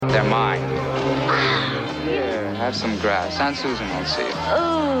They're mine. Here, have some grass. Aunt Susan will see you.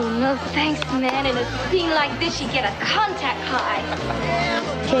 Oh, no thanks, man. In a scene like this, you get a contact high.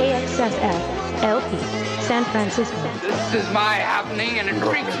 KXSF, LP, San Francisco. This is my happening, and it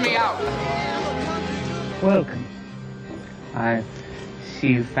freaks me out. Welcome. I see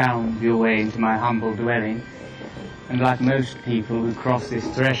you found your way into my humble dwelling. And like most people who cross this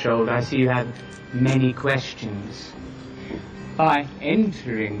threshold, I see you have many questions. By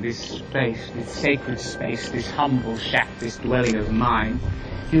entering this space, this sacred space, this humble shack, this dwelling of mine,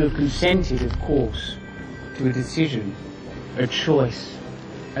 you have consented, of course, to a decision, a choice,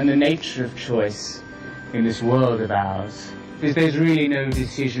 and the nature of choice in this world of ours. Because there's really no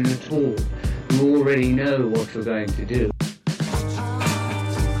decision at all. You already know what you're going to do.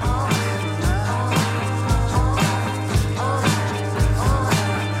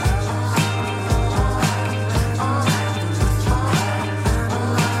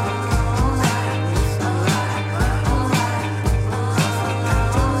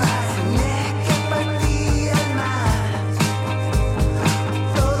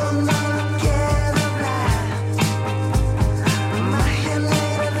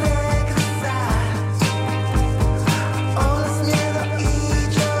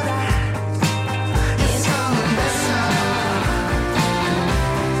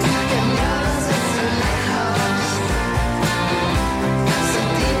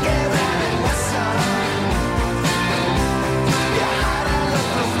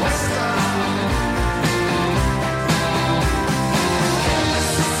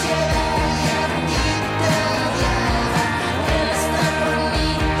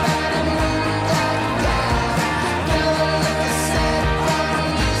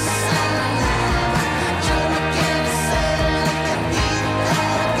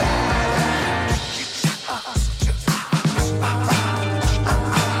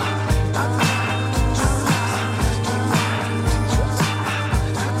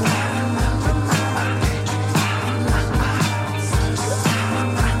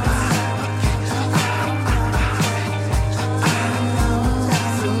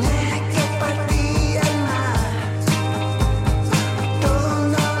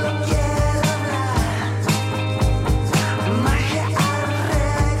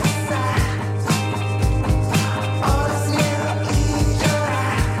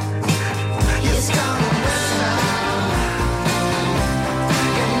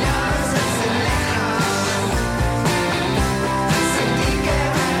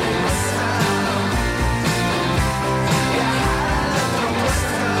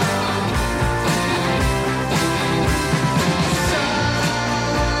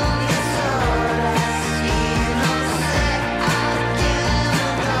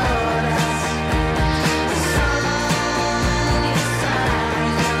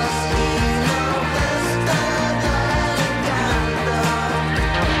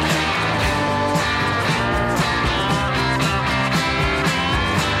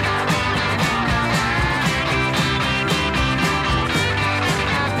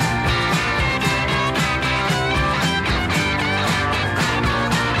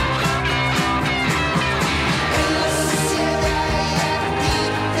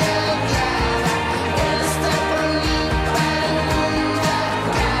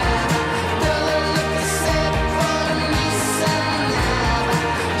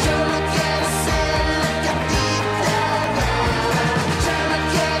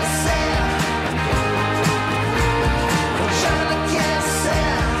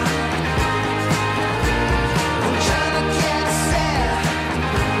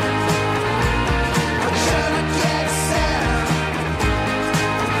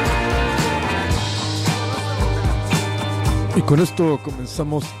 Y con esto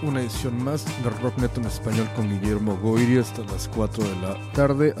comenzamos una edición más de Rocknet en español con Guillermo Goyri hasta las 4 de la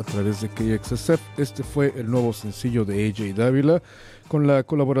tarde a través de KXSF. Este fue el nuevo sencillo de AJ Dávila con la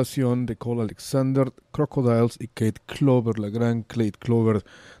colaboración de Cole Alexander, Crocodiles y Kate Clover, la gran Kate Clover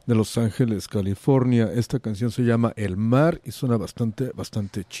de Los Ángeles, California. Esta canción se llama El Mar y suena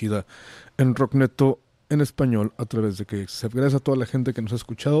bastante chida en Rockneto en español a través de KXSF. Gracias a toda la gente que nos ha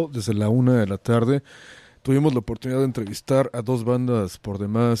escuchado desde la 1 de la tarde. Tuvimos la oportunidad de entrevistar a dos bandas por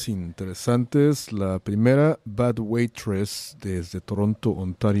demás interesantes. La primera, Bad Waitress, desde Toronto,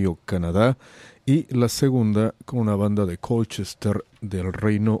 Ontario, Canadá. Y la segunda, con una banda de Colchester, del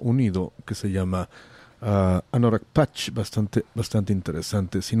Reino Unido, que se llama a Anorak Patch, bastante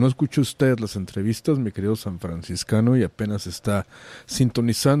interesante. Si no escuchó usted las entrevistas, mi querido San Franciscano, y apenas está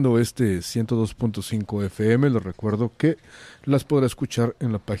sintonizando este 102.5 FM, le recuerdo que las podrá escuchar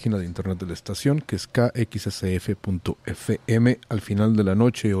en la página de internet de la estación, que es kxsf.fm al final de la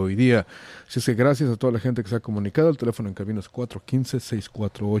noche hoy día. Así es que gracias a toda la gente que se ha comunicado. El teléfono en cabina es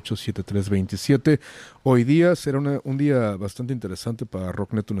 415-648-7327. Hoy día será un día bastante interesante para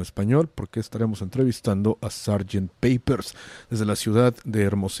Rocknet en español, porque estaremos entrevistando a Sgt. Papers desde la ciudad de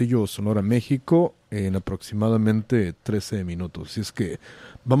Hermosillo, Sonora, México, en aproximadamente 13 minutos. Así es que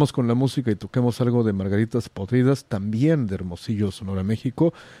vamos con la música y toquemos algo de Margaritas Podridas, también de Hermosillo, Sonora,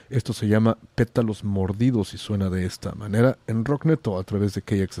 México. Esto se llama Pétalos Mordidos y suena de esta manera en Rocknet o a través de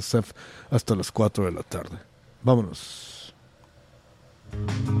KXSF hasta las 4 de la tarde. Vámonos.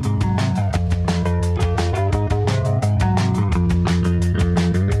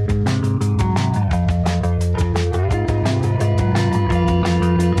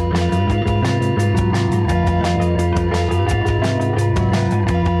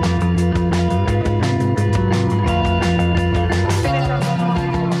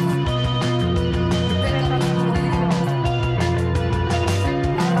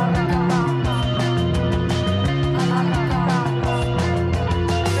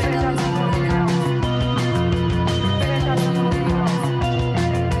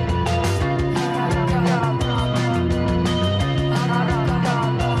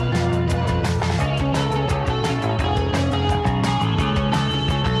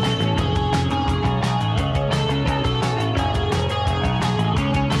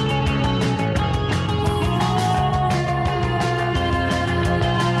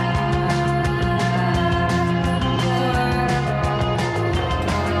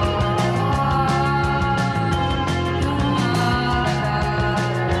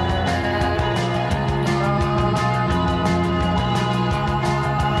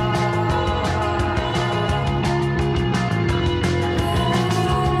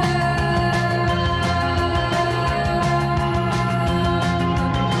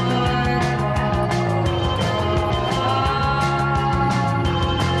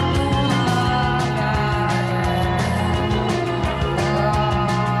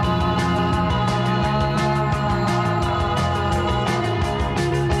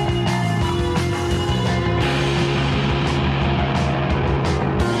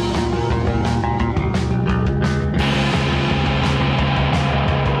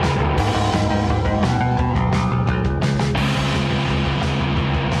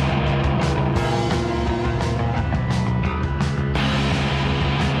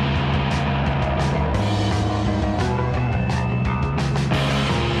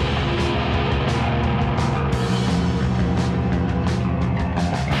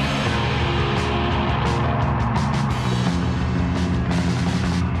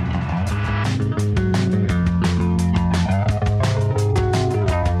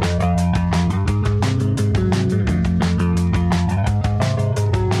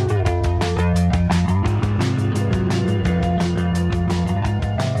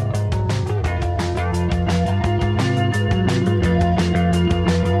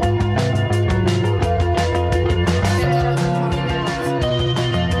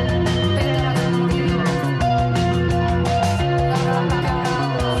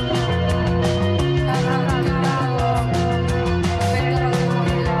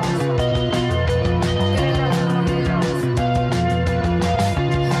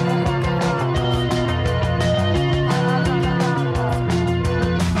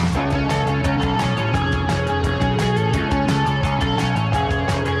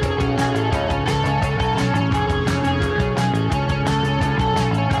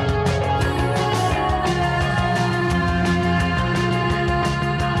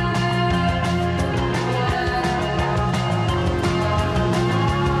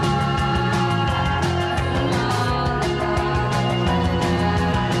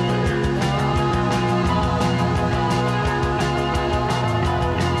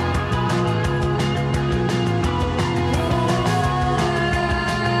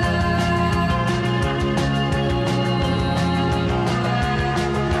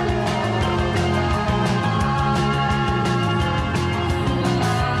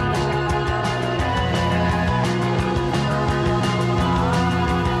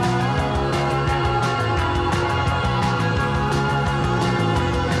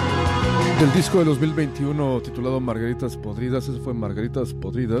 Del disco de 2021 titulado Margaritas Podridas, eso fue Margaritas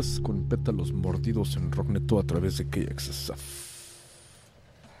Podridas con pétalos mordidos en Rockneto a través de KXSF.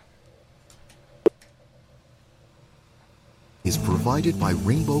 is provided by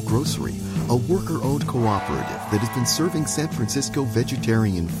Rainbow Grocery, a worker-owned cooperative that has been serving San Francisco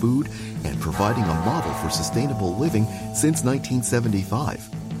vegetarian food and providing a model for sustainable living since 1975.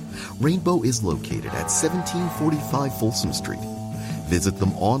 Rainbow is located at 1745 Folsom Street. Visit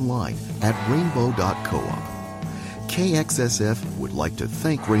them online at rainbow.coop. KXSF would like to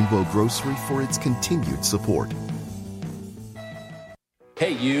thank Rainbow Grocery for its continued support.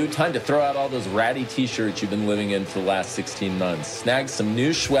 Hey you, time to throw out all those ratty t-shirts you've been living in for the last 16 months. Snag some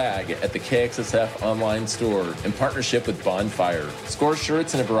new swag at the KXSF online store in partnership with Bonfire. Score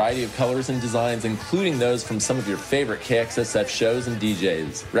shirts in a variety of colors and designs, including those from some of your favorite KXSF shows and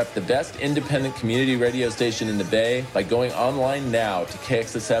DJs. Rep the best independent community radio station in the Bay by going online now to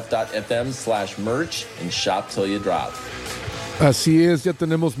kxsf.fm/merch and shop till you drop. Así es, ya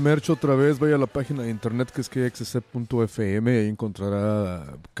tenemos merch otra vez. Vaya a la página de internet que es kxsf.fm y ahí encontrará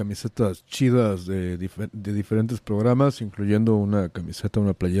camisetas chidas de diferentes programas, incluyendo una camiseta,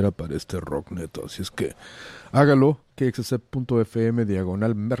 una playera para este Rock Neto. Así es que hágalo,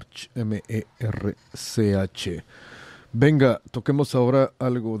 kxsf.fm/merch, MERCH. Venga, toquemos ahora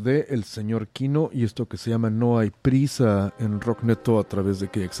algo de El Señor Kino y esto que se llama No Hay Prisa en Rock Neto a través de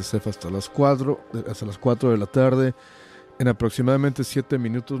KXSF hasta las 4 de la tarde. En aproximadamente 7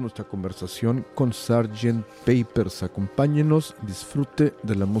 minutos nuestra conversación con Sgt. Pepper's. Acompáñenos, disfrute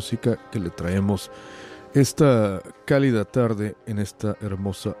de la música que le traemos esta cálida tarde en esta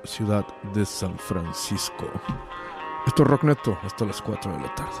hermosa ciudad de San Francisco. Esto es Rock Neto hasta las 4 de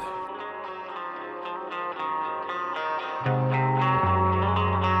la tarde.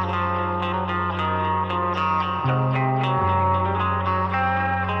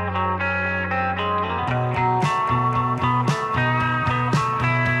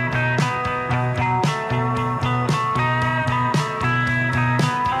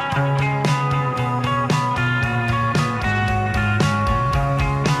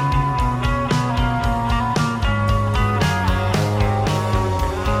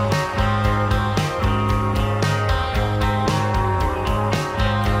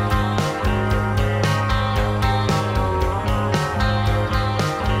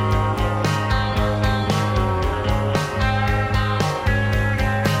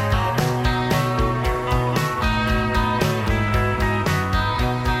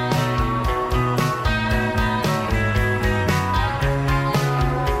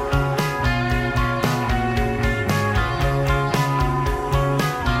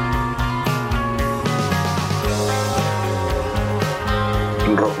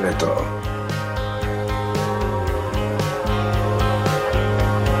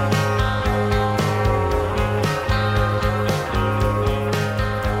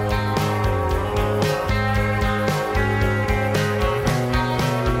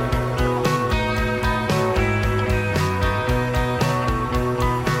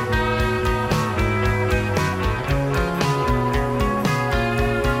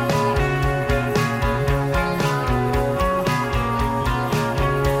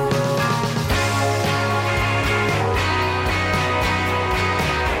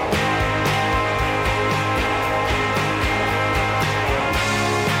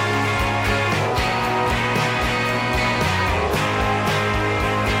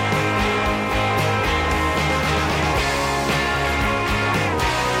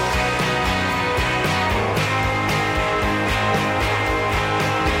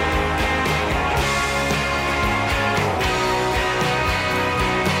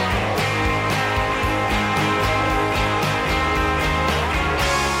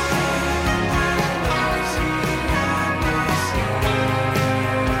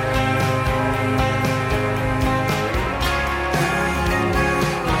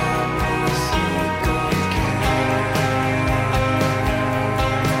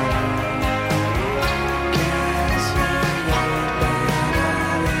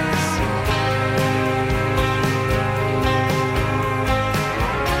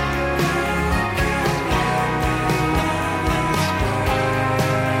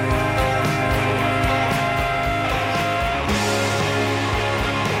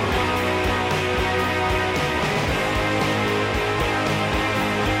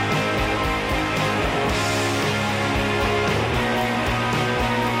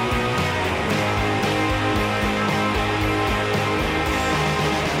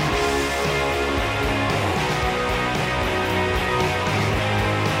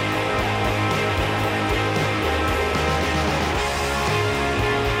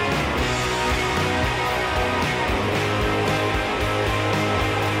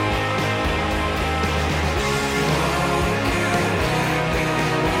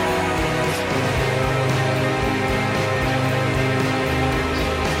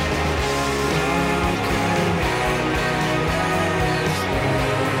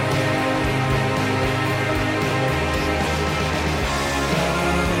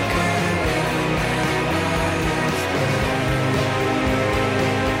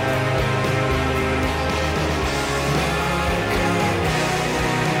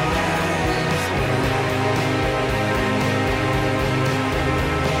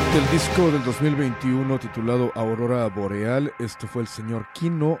 Del disco del 2021 titulado Aurora Boreal, esto fue el señor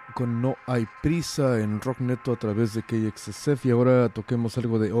Kino con No Hay Prisa en Rock Neto a través de KXSF. Y ahora toquemos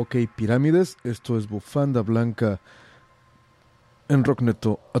algo de OK Pirámides. Esto es Bufanda Blanca en Rock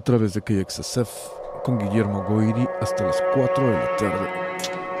Neto a través de KXSF con Guillermo Goiri hasta las 4 de la tarde.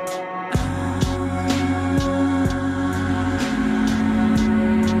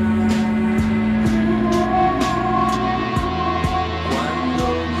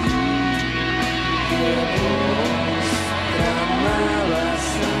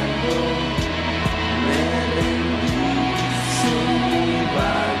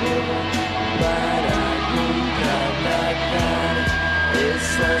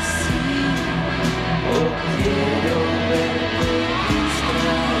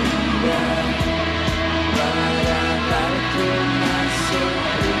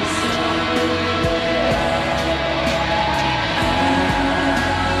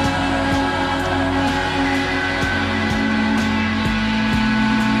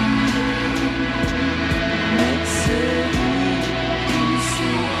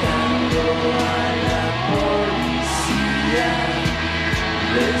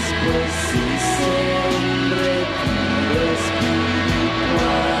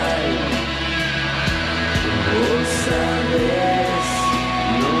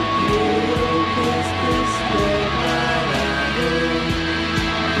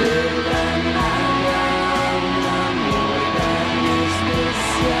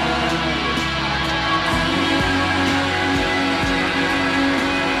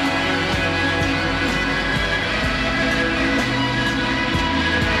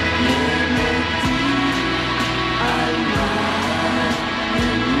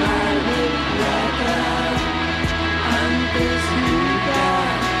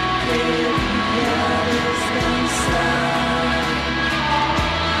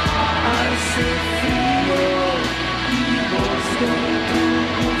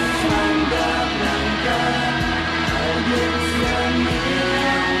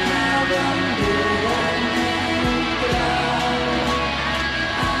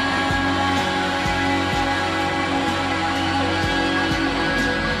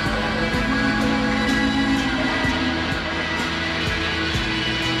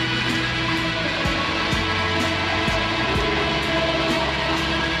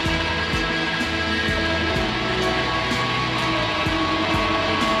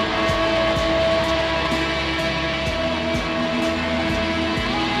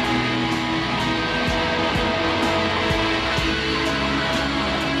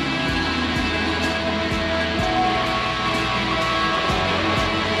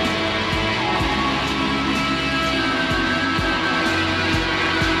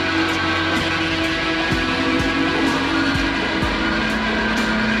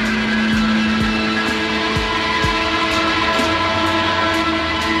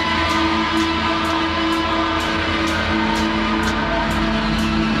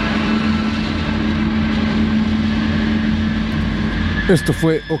 Esto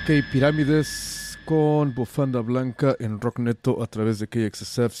fue OK Pirámides con Bufanda Blanca en Rock Neto a través de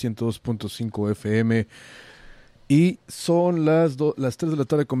KXSF 102.5 FM. Y son las 3 de la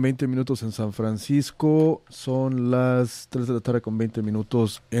tarde con 20 minutos en San Francisco. Son las 3 de la tarde con 20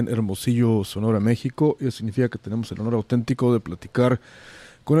 minutos en Hermosillo, Sonora, México. Eso significa que tenemos el honor auténtico de platicar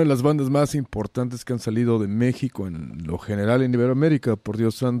con una de las bandas más importantes que han salido de México en lo general en Iberoamérica, por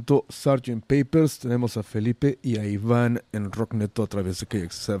Dios santo, Sgt. Papers. Tenemos a Felipe y a Iván en Rock Neto a través de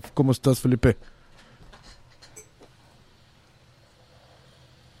KXSF. ¿Cómo estás, Felipe?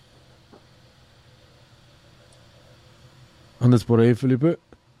 ¿Andas por ahí, Felipe?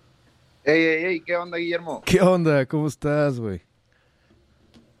 Hey, ¿qué onda, Guillermo? ¿Qué onda? ¿Cómo estás, güey?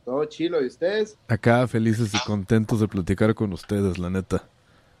 Todo chilo, ¿y ustedes? Acá felices y contentos de platicar con ustedes, la neta.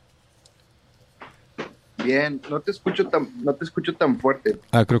 Bien, no te escucho tan fuerte.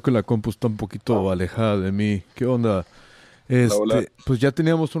 Creo que la compu está un poquito alejada de mí. ¿Qué onda? Hola. Pues ya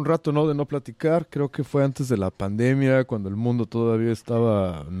teníamos un rato, ¿no? De no platicar. Creo que fue antes de la pandemia, cuando el mundo todavía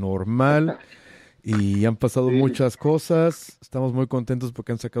estaba normal. Y han pasado muchas cosas. Estamos muy contentos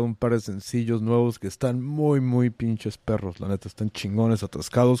porque han sacado un par de sencillos nuevos que están muy, muy pinches perros. La neta, están chingones,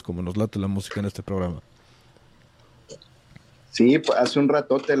 atascados, como nos late la música en este programa. Sí, pues hace un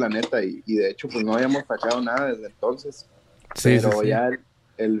ratote, la neta, y de hecho, pues no habíamos sacado nada desde entonces. Pero ya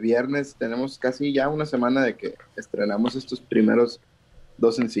el viernes tenemos casi ya una semana de que estrenamos estos primeros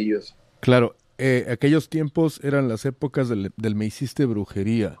 2 sencillos. Claro, aquellos tiempos eran las épocas del Me Hiciste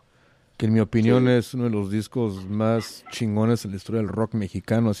Brujería, que en mi opinión es uno de los discos más chingones en la historia del rock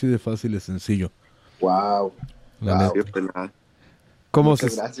mexicano, así de fácil y sencillo. Wow. La neta.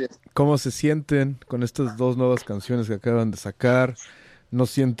 Muchas gracias. ¿Cómo se sienten con estas 2 nuevas canciones que acaban de sacar? ¿No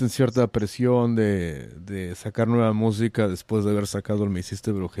sienten cierta presión de sacar nueva música después de haber sacado el Me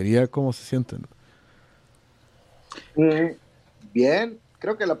Hiciste Brujería? ¿Cómo se sienten? Bien,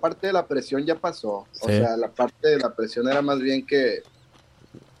 creo que la parte de la presión ya pasó. Sí. O sea, la parte de la presión era más bien que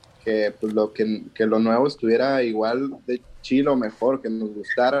pues que lo nuevo estuviera igual de chido o mejor, que nos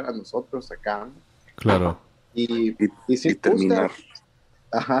gustara a nosotros acá. Claro. Y sí, terminar.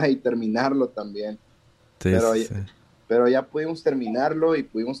 Ajá, y terminarlo también. Sí, pero ya pudimos terminarlo y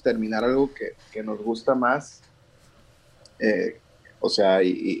pudimos terminar algo que nos gusta más. O sea,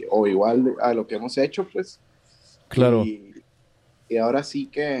 o igual a lo que hemos hecho, pues. Claro. Y ahora sí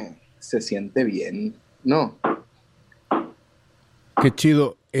que se siente bien, ¿no? Qué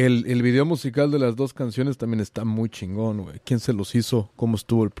chido. El video musical de las 2 canciones también está muy chingón, güey. ¿Quién se los hizo? ¿Cómo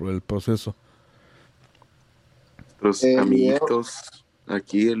estuvo el proceso? Nuestros amiguitos,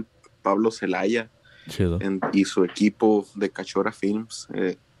 aquí el Pablo Celaya Chido. Y su equipo de Cachora Films,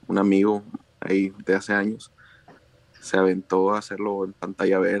 un amigo ahí de hace años, se aventó a hacerlo en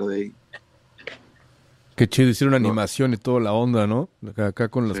pantalla verde. Qué chido, hicieron animación y toda la onda, ¿no? Acá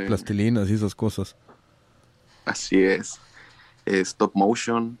con las plastilinas y esas cosas. Así es. Stop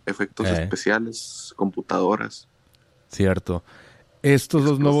motion, efectos especiales, computadoras. Cierto. Estos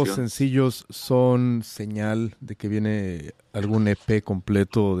 2 nuevos sencillos son señal de que viene algún EP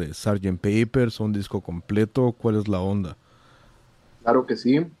completo de Sgt. Pepper's, un disco completo. ¿Cuál es la onda? Claro que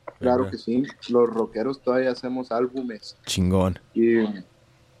sí, que sí. Los rockeros todavía hacemos álbumes. Chingón. Y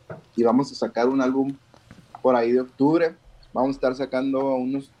vamos a sacar un álbum por ahí de octubre. Vamos a estar sacando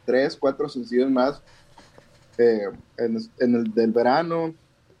unos 3, 4 sencillos más en el del verano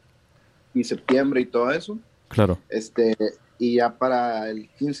y septiembre y todo eso. Claro. Y ya para el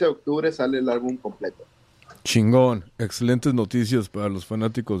 15 de octubre sale el álbum completo. Chingón. Excelentes noticias para los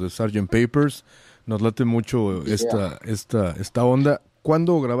fanáticos de Sgt. Pepper's. Nos late mucho esta onda.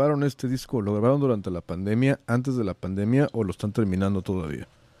 ¿Cuándo grabaron este disco? ¿Lo grabaron durante la pandemia, antes de la pandemia o lo están terminando todavía?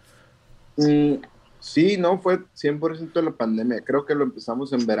 Sí, no, fue 100% de la pandemia. Creo que lo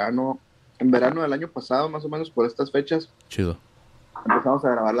empezamos en verano del año pasado, más o menos por estas fechas. Chido. Empezamos a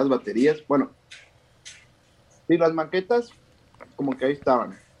grabar las baterías. Bueno, sí, las maquetas como que ahí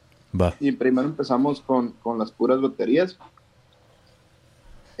estaban. Va. Y primero empezamos con las puras baterías.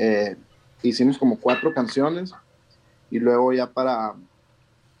 Hicimos como 4 canciones y luego ya para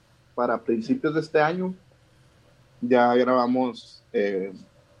principios de este año ya grabamos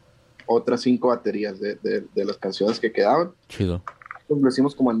otras 5 baterías de las canciones que quedaban. Chido. Entonces lo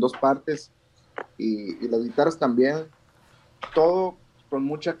hicimos como en 2 partes y las guitarras también, todo con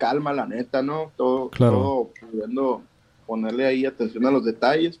mucha calma, la neta, ¿no? Todo pudiendo ponerle ahí atención a los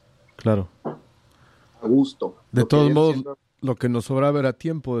detalles. Claro. A gusto. De todos modos, lo que nos sobraba era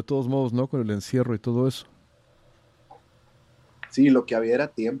tiempo, de todos modos, ¿no? Con el encierro y todo eso. Sí, lo que había era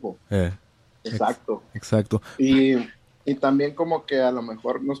tiempo. Exacto. Exacto. Y también como que a lo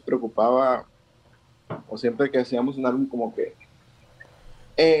mejor nos preocupaba, o siempre que hacíamos un álbum como que,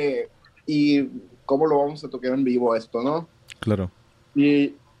 ¿y cómo lo vamos a tocar en vivo esto, no? Claro.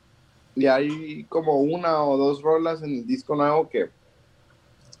 Y hay como 1 o 2 rolas en el disco nuevo que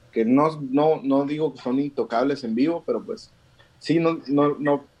no digo que son intocables en vivo, pero pues sí,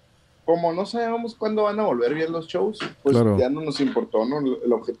 no como no sabíamos cuándo van a volver bien los shows, pues claro, ya no nos importó, ¿no?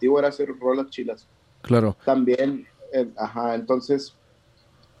 El objetivo era hacer rolas chilas. Claro. También, entonces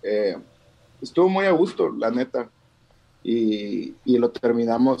estuvo muy a gusto, la neta. Y lo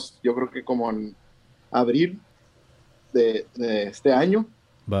terminamos, yo creo que como en abril de este año.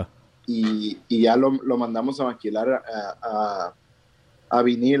 Va. Y ya lo mandamos a maquilar a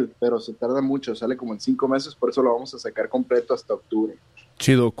vinil, pero se tarda mucho, sale como en 5 meses, por eso lo vamos a sacar completo hasta octubre.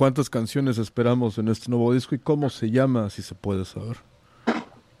 Chido. ¿Cuántas canciones esperamos en este nuevo disco y cómo se llama, si se puede saber?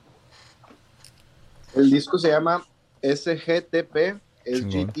 El disco se llama SGTP, es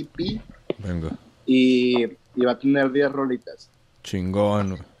GTP. Venga. Y va a tener 10 rolitas.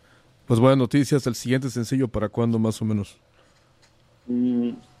 Chingón. Pues buenas noticias. ¿El siguiente sencillo para cuándo más o menos?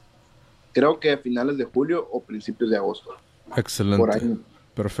 Creo que a finales de julio o principios de agosto. Excelente. Por ahí.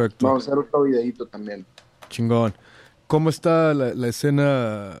 Perfecto. Vamos a hacer otro videito también. Chingón. ¿Cómo está la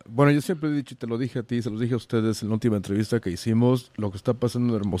escena? Bueno, yo siempre he dicho, y te lo dije a ti, se los dije a ustedes en la última entrevista que hicimos, lo que está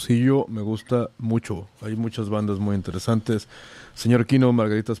pasando en Hermosillo me gusta mucho. Hay muchas bandas muy interesantes. Señor Kino,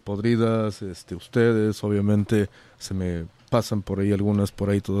 Margaritas Podridas, ustedes, obviamente, se me pasan por ahí algunas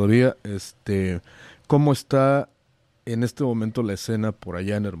por ahí todavía. ¿Cómo está en este momento la escena por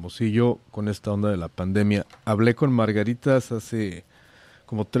allá en Hermosillo con esta onda de la pandemia? Hablé con Margaritas hace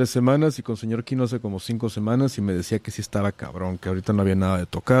como 3 semanas y con señor Kino hace como 5 semanas y me decía que sí estaba cabrón, que ahorita no había nada de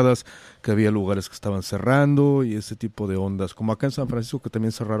tocadas, que había lugares que estaban cerrando y ese tipo de ondas, como acá en San Francisco que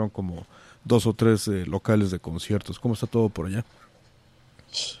también cerraron como 2 o 3 locales de conciertos. ¿Cómo está todo por allá?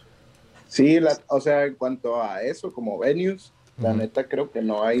 Sí, o sea, en cuanto a eso, como venues, la neta creo que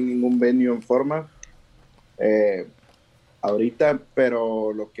no hay ningún venue en forma ahorita,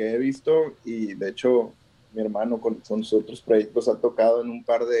 pero lo que he visto, y de hecho mi hermano con sus otros proyectos ha tocado en un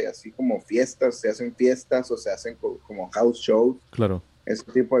par de así como fiestas, se hacen fiestas o se hacen como house shows, claro, ese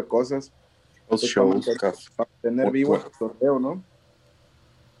tipo de cosas. House shows, para tener vivo el sorteo, ¿no?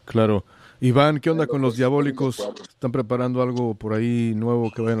 Claro. Iván, ¿qué onda con los Diabólicos? ¿Están preparando algo por ahí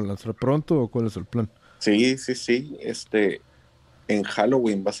nuevo que vayan a lanzar pronto o cuál es el plan? Sí. En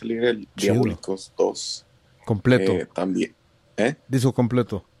Halloween va a salir el Chido. Diabólicos 2. Completo. También. Disco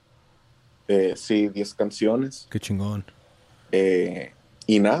completo. Sí, 10 canciones. Qué chingón.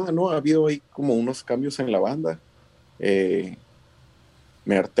 Y nada, ¿no? Ha habido ahí como unos cambios en la banda.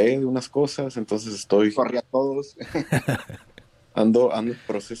 Me harté de unas cosas, entonces estoy... Corrí a todos. ando en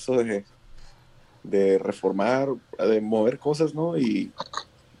proceso de reformar, de mover cosas, ¿no?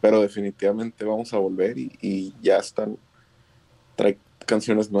 Pero definitivamente vamos a volver y ya están... Trae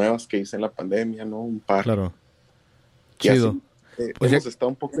canciones nuevas que hice en la pandemia, ¿no? Un par. Claro. Y chido. así, Pues hemos estado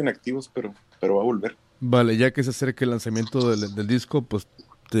un poco inactivos, pero va a volver. Vale, ya que se acerque el lanzamiento del disco, pues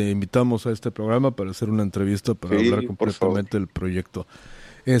te invitamos a este programa para hacer una entrevista para hablar completamente del proyecto.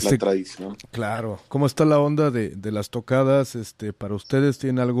 La tradición. Claro. ¿Cómo está la onda de las tocadas? Para ustedes,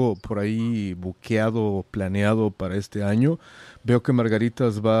 ¿tienen algo por ahí buqueado, planeado para este año? Veo que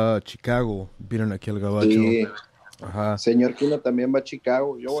Margaritas va a Chicago, vienen aquí al Gabacho. Sí. Ajá. Señor Kino también va a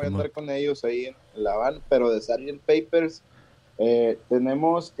Chicago. Yo voy a andar con ellos ahí en la van, pero de Sgt. Papers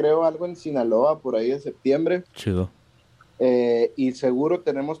tenemos, creo, algo en Sinaloa por ahí de septiembre. Chido. Y seguro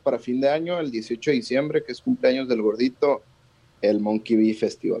tenemos para fin de año, el 18 de diciembre, que es cumpleaños del gordito, el Monkey Bee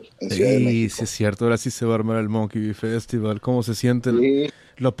Festival en Ciudad de México. Sí, es cierto. Ahora sí se va a armar el Monkey Bee Festival. ¿Cómo se sienten? Sí.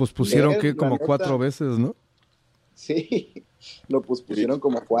 Lo pospusieron, ¿qué? Como 4 veces, ¿no? Sí, lo pospusieron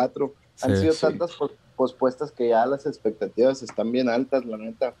como 4. Han sido tantas pospuestas que ya las expectativas están bien altas, la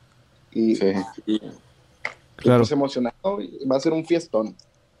neta. Y claro. Pues emocionado, va a ser un fiestón.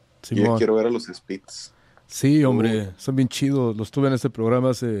 Yo quiero ver a los Spits. Sí, hombre, son bien chidos. Los tuve en este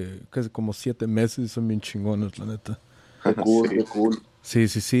programa hace casi como 7 meses y son bien chingones, la neta. Qué cool.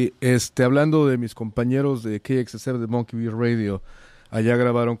 Sí. Hablando de mis compañeros de KXSR de Monkey Bee Radio, allá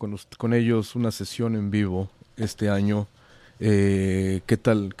grabaron con ellos una sesión en vivo este año. ¿Qué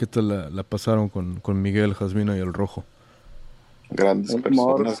tal la pasaron con Miguel, Jasmina y el Rojo? Grandes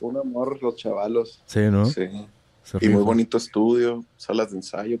personas. Un amor los chavalos. Sí, ¿no? Sí. Y muy bonito estudio, salas de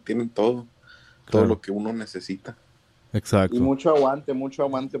ensayo, tienen todo lo que uno necesita. Exacto. Y mucho aguante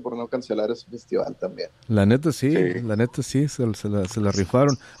por no cancelar ese festival también. La neta sí, se la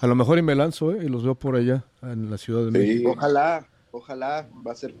rifaron. A lo mejor y me lanzo, y los veo por allá en la Ciudad de México. Ojalá,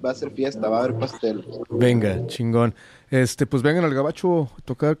 va a ser fiesta, va a haber pastel. Venga, chingón. Pues vengan al Gabacho a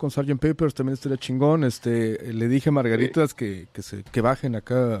tocar con Sgt. Papers, también estaría chingón. Le dije a Margaritas que bajen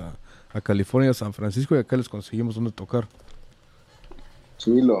acá a California, a San Francisco, y acá les conseguimos donde tocar.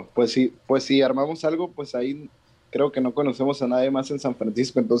 Chilo, pues si armamos algo, pues ahí creo que no conocemos a nadie más en San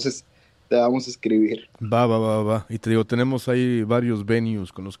Francisco, entonces te vamos a escribir. Va. Y te digo, tenemos ahí varios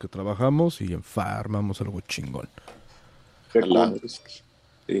venues con los que trabajamos y armamos algo chingón.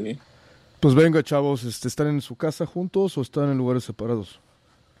 Sí. Pues venga, chavos, ¿están en su casa juntos o están en lugares separados?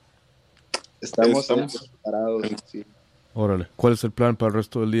 Estamos separados, sí. Órale, ¿cuál es el plan para el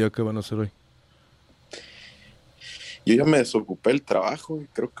resto del día? ¿Qué van a hacer hoy? Yo ya me desocupé del trabajo y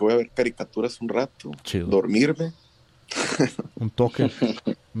creo que voy a ver caricaturas un rato. Chido. Dormirme. Un toque,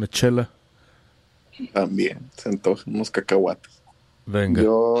 una chela. También, se antojan unos cacahuates. Venga.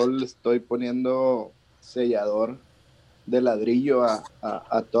 Yo le estoy poniendo sellador de ladrillo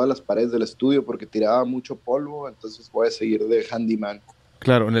a todas las paredes del estudio porque tiraba mucho polvo, entonces voy a seguir de handyman.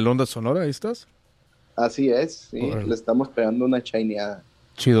 Claro, ¿en el Onda Sonora ahí estás? Así es, sí. Órale. Le estamos pegando una chaineada.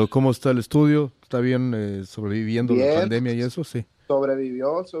 Chido, ¿cómo está el estudio? ¿Está bien sobreviviendo la pandemia y eso? Sí.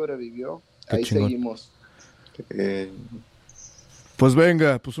 Sobrevivió. Qué ahí chingón. Seguimos. Pues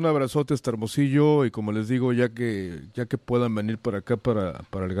venga, pues un abrazote hasta Hermosillo y como les digo, ya que puedan venir para acá para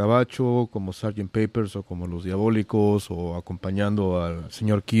el Gabacho, como Sgt. Papers o como Los Diabólicos o acompañando al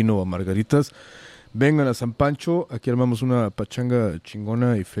señor Kino o a Margaritas, vengan a San Pancho, aquí armamos una pachanga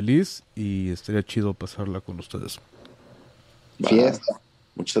chingona y feliz y estaría chido pasarla con ustedes. Fiesta.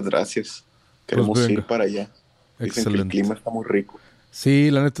 Muchas gracias. Queremos ir para allá. Dicen que el clima está muy rico.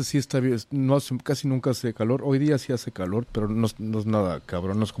 Sí, la neta sí está bien. No casi nunca hace calor. Hoy día sí hace calor, pero no es nada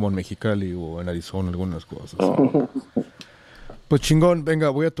cabrón. No es como en Mexicali o en Arizona, algunas cosas. Pues chingón, venga,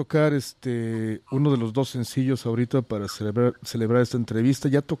 voy a tocar uno de los 2 sencillos ahorita para celebrar esta entrevista.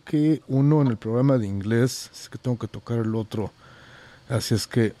 Ya toqué uno en el programa de inglés, es que tengo que tocar el otro. Así es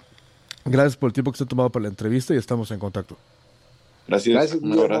que gracias por el tiempo que se ha tomado para la entrevista y estamos en contacto. Gracias,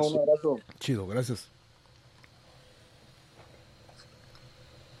 un abrazo. Chido, gracias.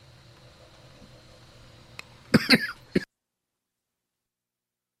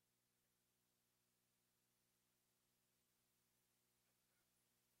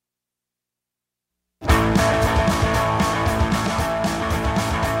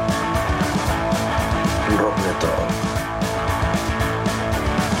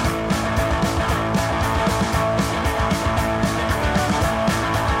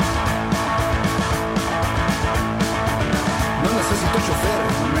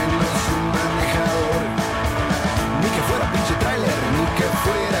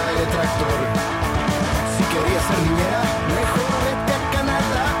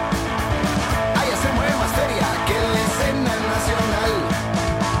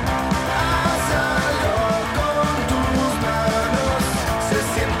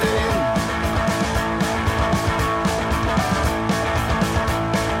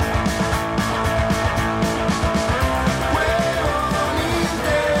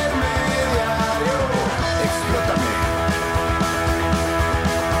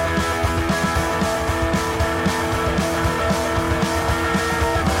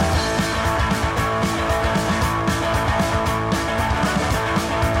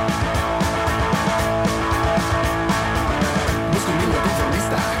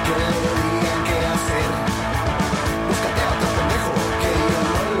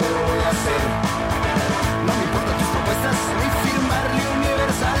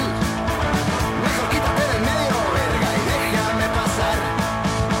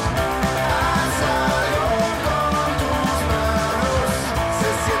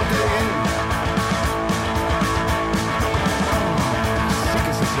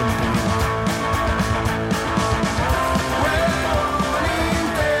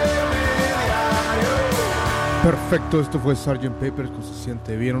 Perfecto, esto fue Sgt. Pepper's con Se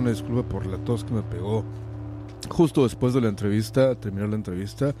Siente Bien. Una disculpa por la tos que me pegó justo después de la entrevista. Terminó la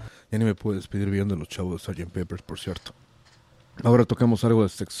entrevista, ya ni me pude despedir bien de los chavos de Sgt. Pepper's, por cierto. Ahora tocamos algo de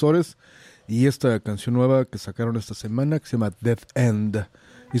Sexores y esta canción nueva que sacaron esta semana que se llama Death End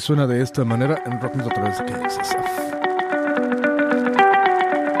y suena de esta manera en Rocknet a través de KXSF.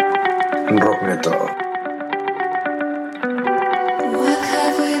 Rocknet.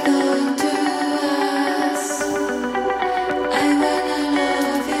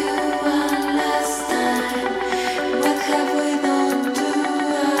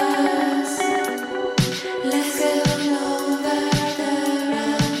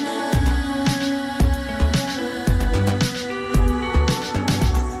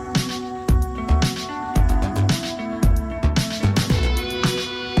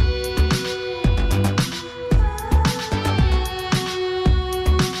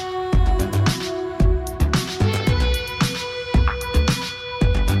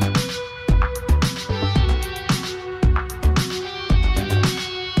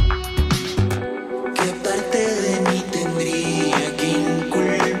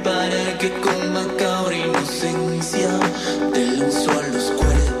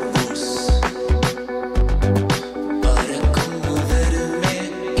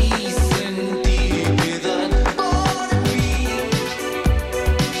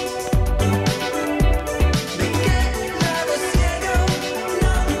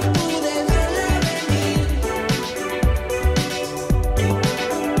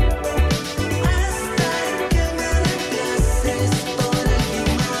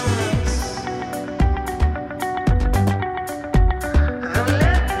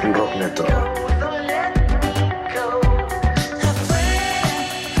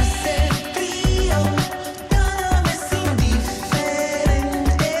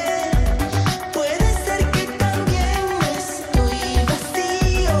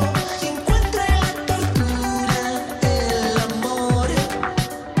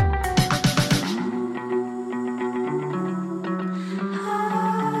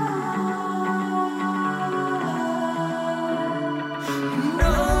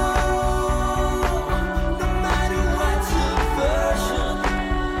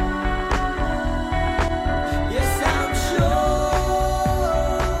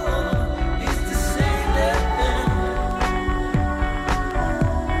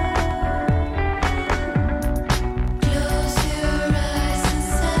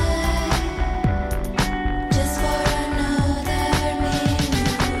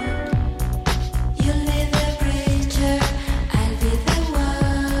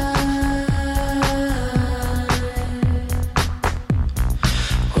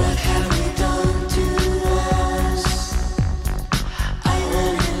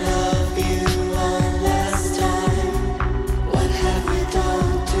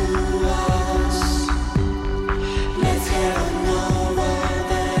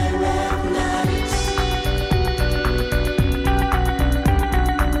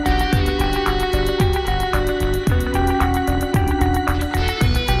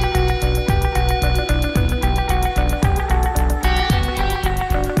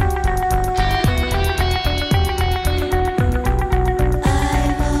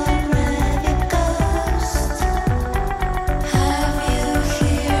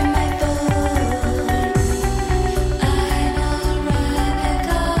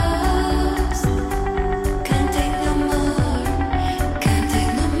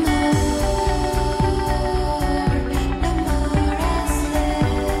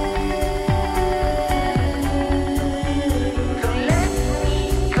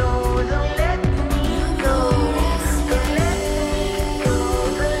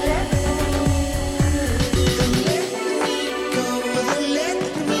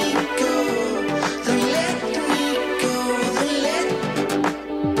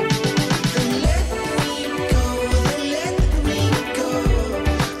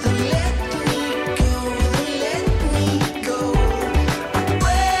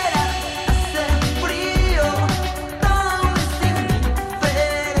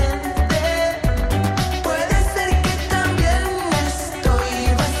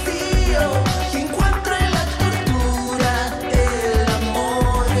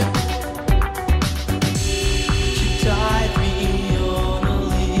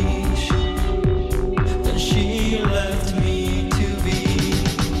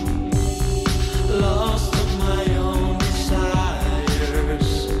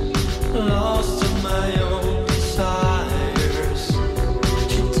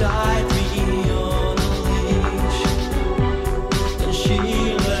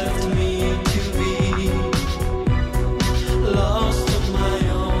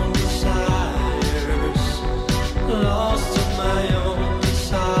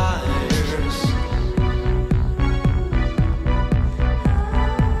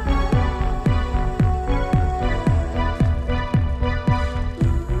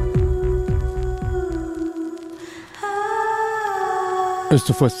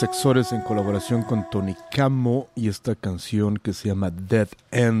 Esto fue Sexores en colaboración con Tony Camo y esta canción que se llama Dead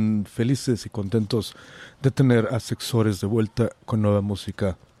End. Felices y contentos de tener a Sexores de vuelta con nueva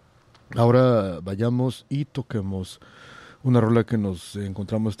música. Ahora vayamos y toquemos una rola que nos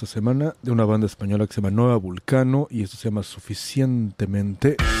encontramos esta semana de una banda española que se llama Nueva Vulcano y esto se llama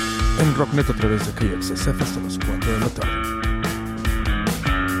Suficientemente en Rocknet a través de KXSF hasta las 4 de la tarde.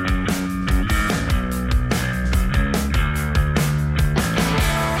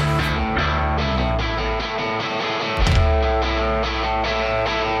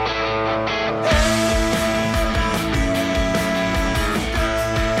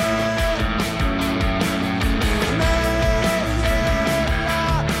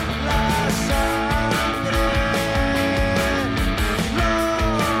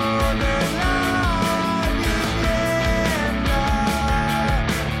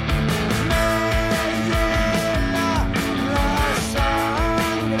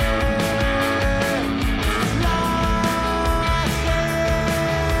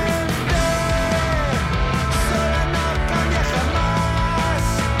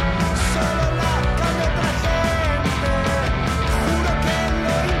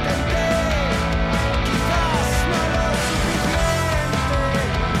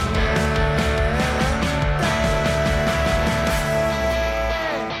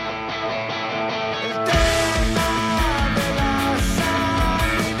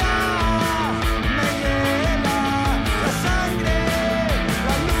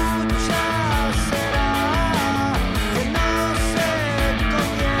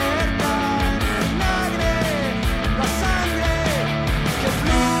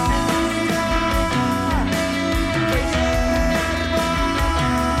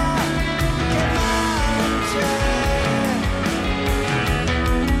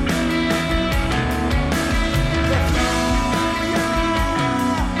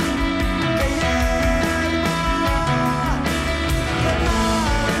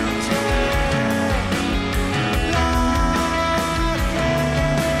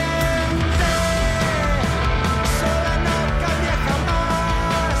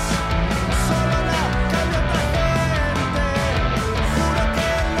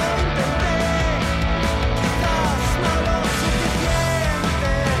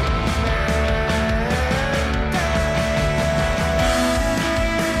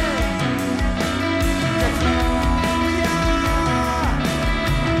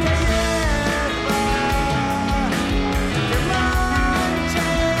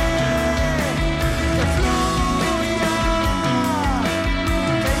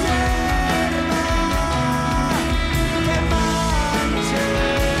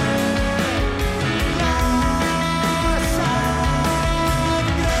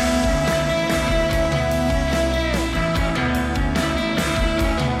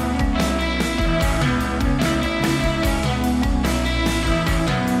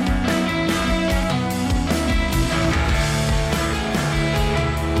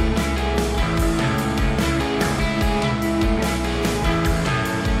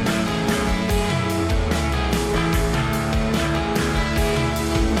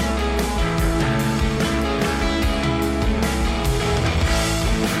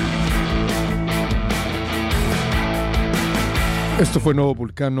 Esto fue Nuevo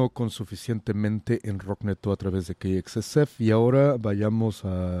Vulcano con Suficientemente en Rockneto a través de KXSF y ahora vayamos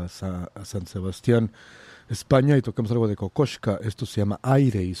a San Sebastián, España y toquemos algo de Kokoschka. Esto se llama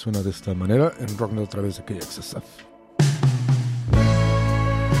Aire y suena de esta manera en Rockneto a través de KXSF.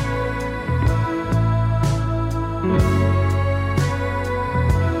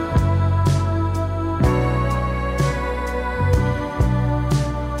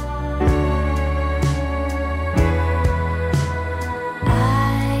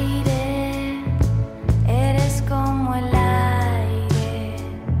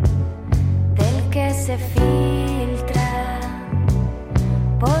 Se filtra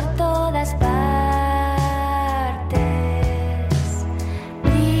por todas partes,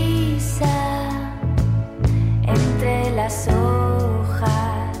 brisa entre las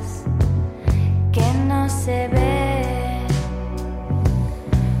hojas que no se ve,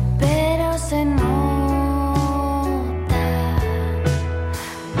 pero se nota.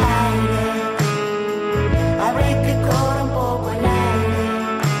 Aire, abre que corra un poco el aire.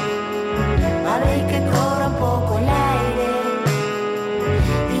 Abre y que corra un poco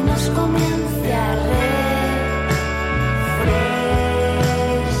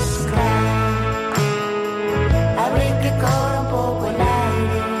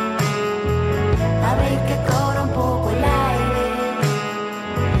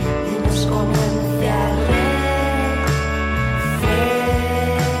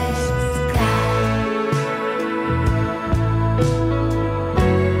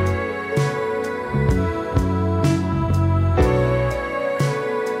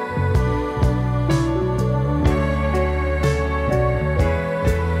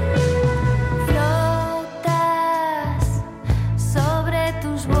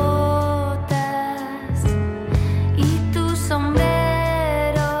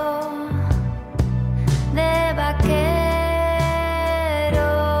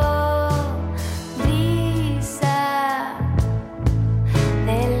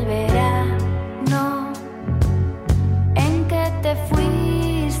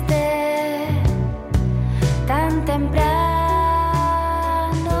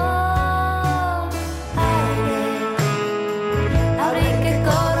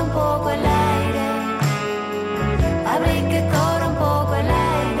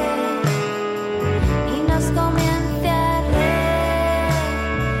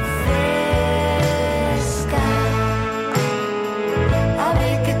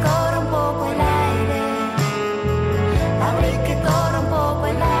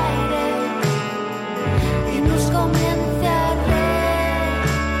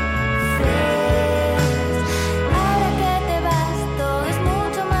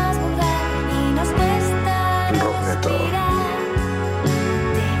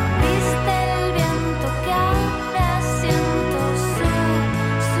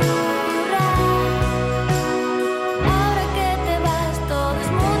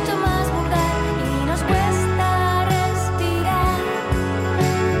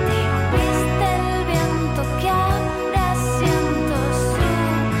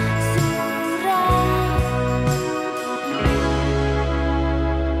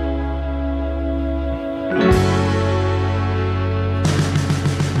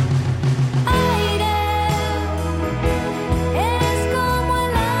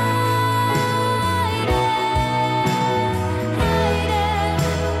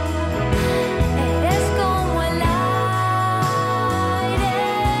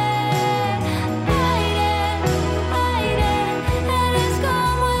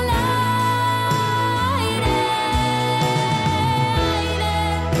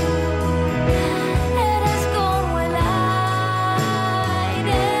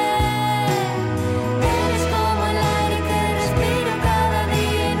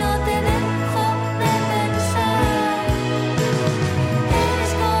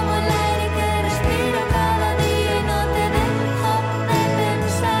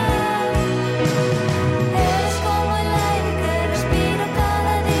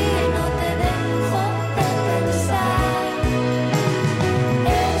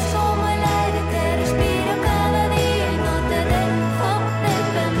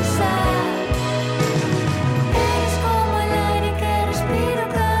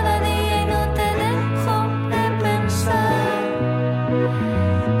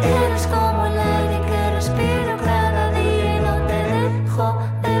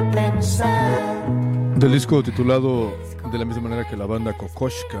Del disco titulado de la misma manera que la banda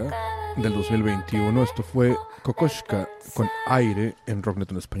Kokoschka del 2021. Esto fue Kokoschka con Aire en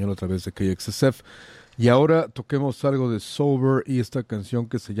Rocknet en español a través de KXSF. Y ahora toquemos algo de Sober y esta canción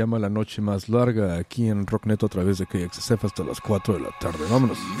que se llama La Noche Más Larga aquí en Rocknet a través de KXSF hasta las 4 de la tarde.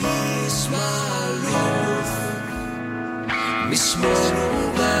 Vámonos. Misma luz, mismo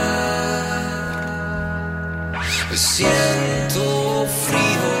lugar. Siento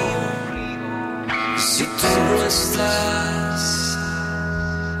frío si tú no estás.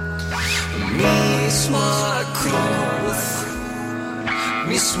 Misma cruz,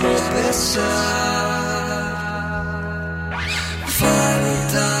 mismo pesar.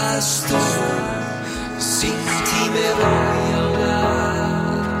 Faltas tú, sin ti me voy a ahogar.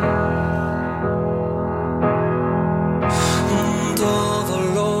 Todo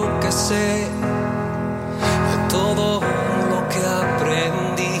lo que sé, todo lo que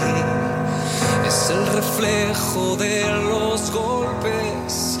aprendí, es el reflejo de los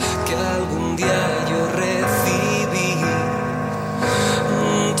golpes que algún día yo recibí.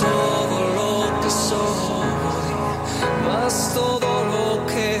 Todo lo que soy, más todo lo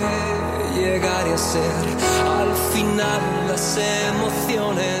que llegaré a ser. Al final las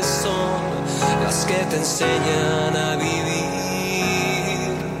emociones son las que te enseñan a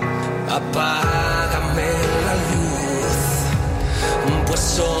vivir. Apágame la luz,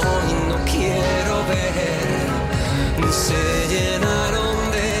 pues hoy no quiero ver. Se llenaron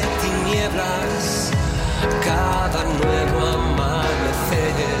de tinieblas cada nuevo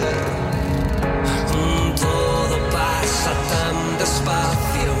amanecer. Todo pasa tan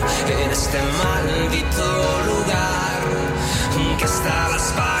despacio en este maldito lugar que hasta las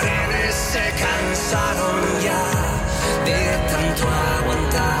paredes se cansaron ya de tanto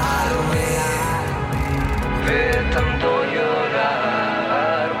aguantarme, de tanto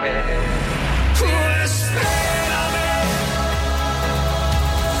llorarme. Espérame,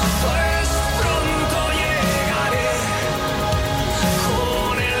 pues pronto llegaré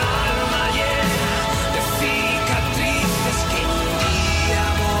con el alma llena de cicatrices que un día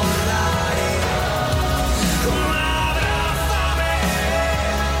borraré. Abrázame,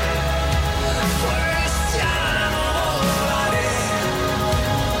 pues ya no volaré.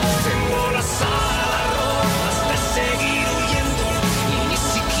 Tengo las alas rojas de seguir huyendo y ni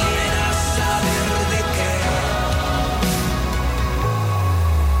siquiera saber de qué.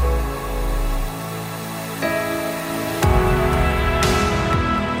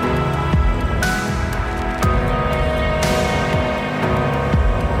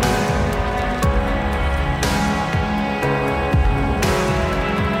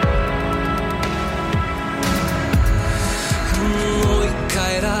 Hoy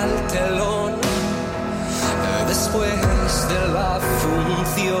caerá el telón después de la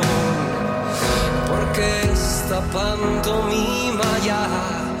función, porque esta pantomima ya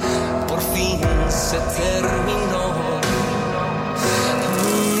por fin se terminó.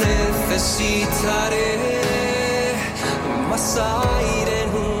 Necesitaré más aire en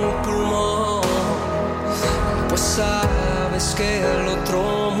un pulmón, pues sabes que el otro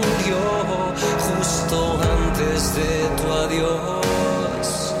murió justo antes de tu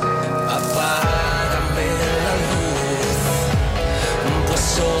adiós. Apágame la luz, pues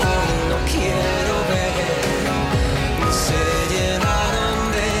hoy no quiero ver. Se llenaron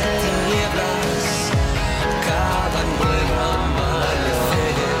de tinieblas cada nuevo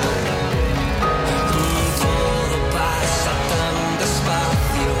amanecer. Todo pasa tan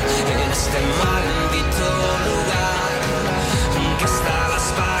despacio en este maldito lugar que hasta las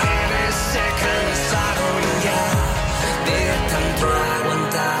paredes se cansaron ya de tan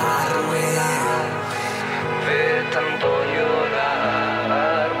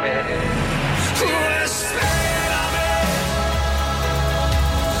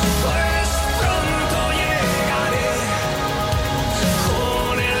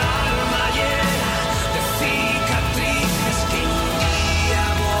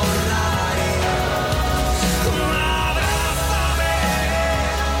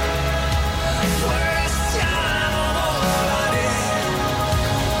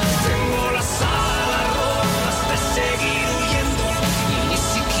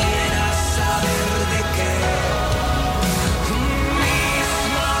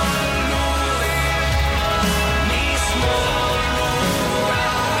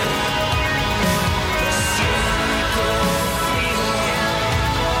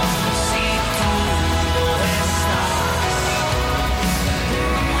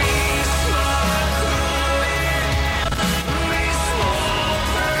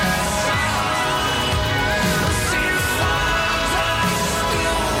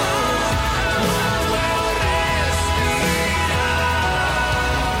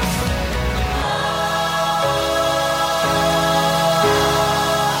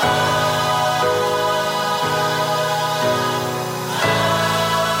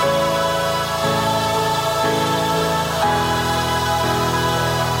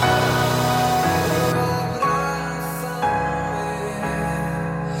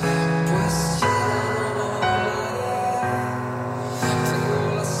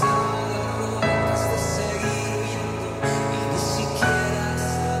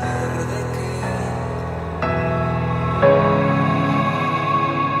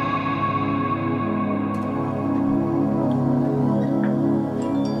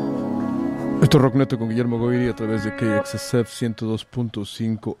Esto es Rockneto con Guillermo Goiri a través de KXSF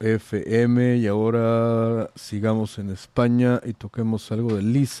 102.5 FM. Y ahora sigamos en España y toquemos algo de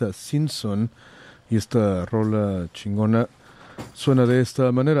Lisa Simpson. Y esta rola chingona suena de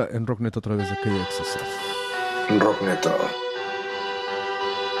esta manera en Rockneto a través de KXSF. Rockneto.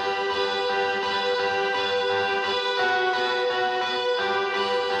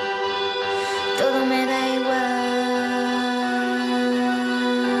 Todo me da igual,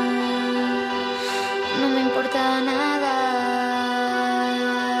 no me importa nada,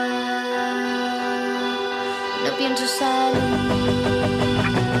 no pienso salir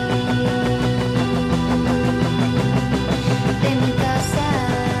de mi casa.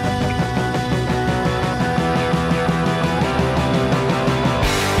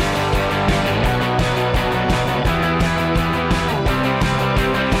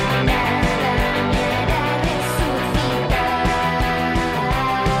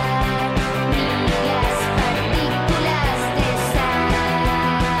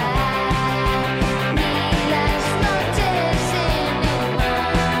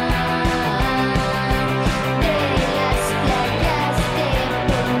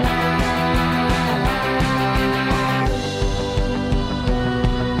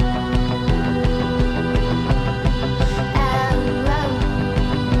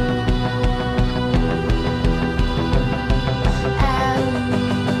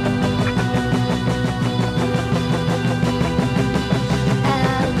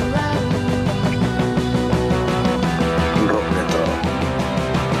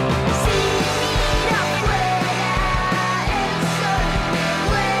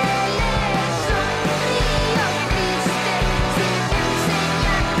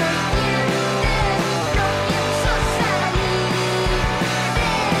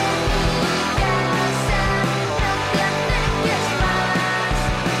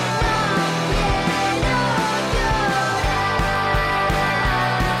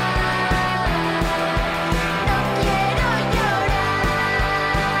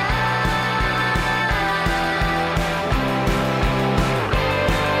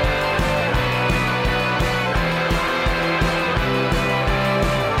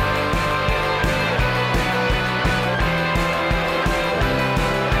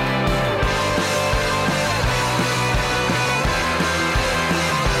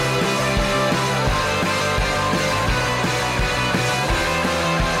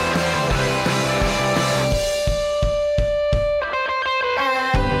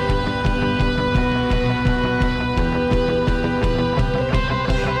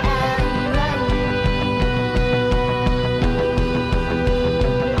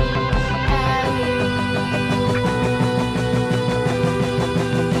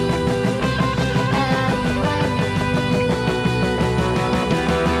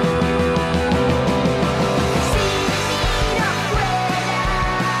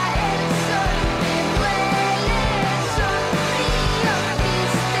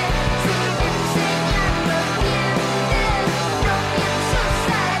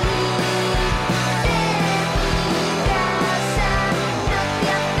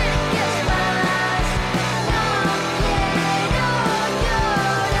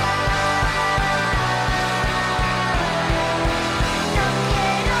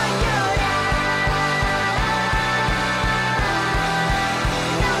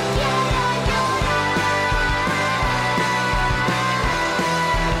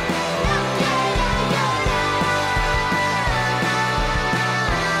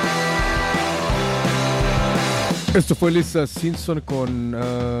 Esto fue Lisa Simpson con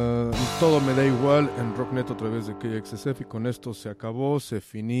Todo me da igual en Rockneto a través de KXSF, y con esto se acabó, se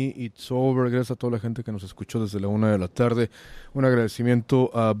finí, it's over. Gracias a toda la gente que nos escuchó desde la 1 de la tarde. Un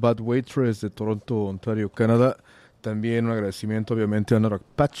agradecimiento a Bad Waitress de Toronto, Ontario, Canadá. También un agradecimiento obviamente a Anorak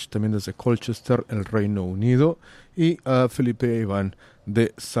Patch, también desde Colchester, el Reino Unido, y a Felipe Iván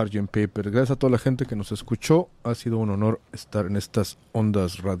de Sgt. Pepper. Gracias a toda la gente que nos escuchó. Ha sido un honor estar en estas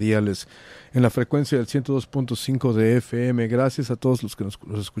ondas radiales en la frecuencia del 102.5 de FM. Gracias a todos los que nos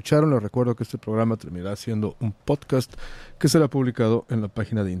escucharon. Les recuerdo que este programa terminará siendo un podcast que será publicado en la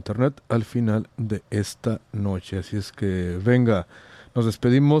página de internet al final de esta noche. Así es que venga. Nos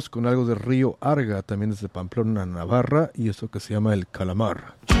despedimos con algo de Río Arga, también desde Pamplona, Navarra, y esto que se llama El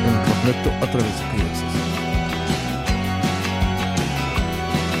Calamar, en Rockneto a través de KXSF.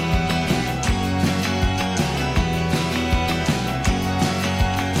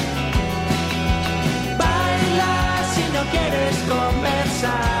 Baila si no quieres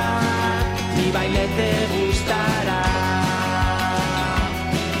conversar, mi baile te gustará.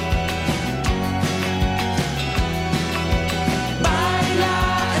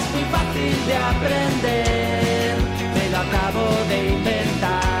 De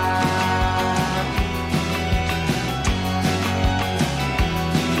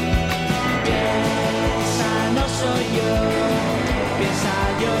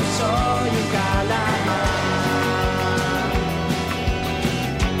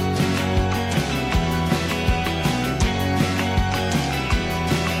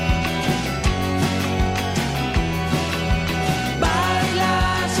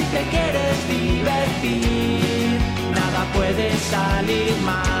puede salir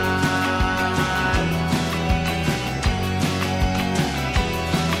mal.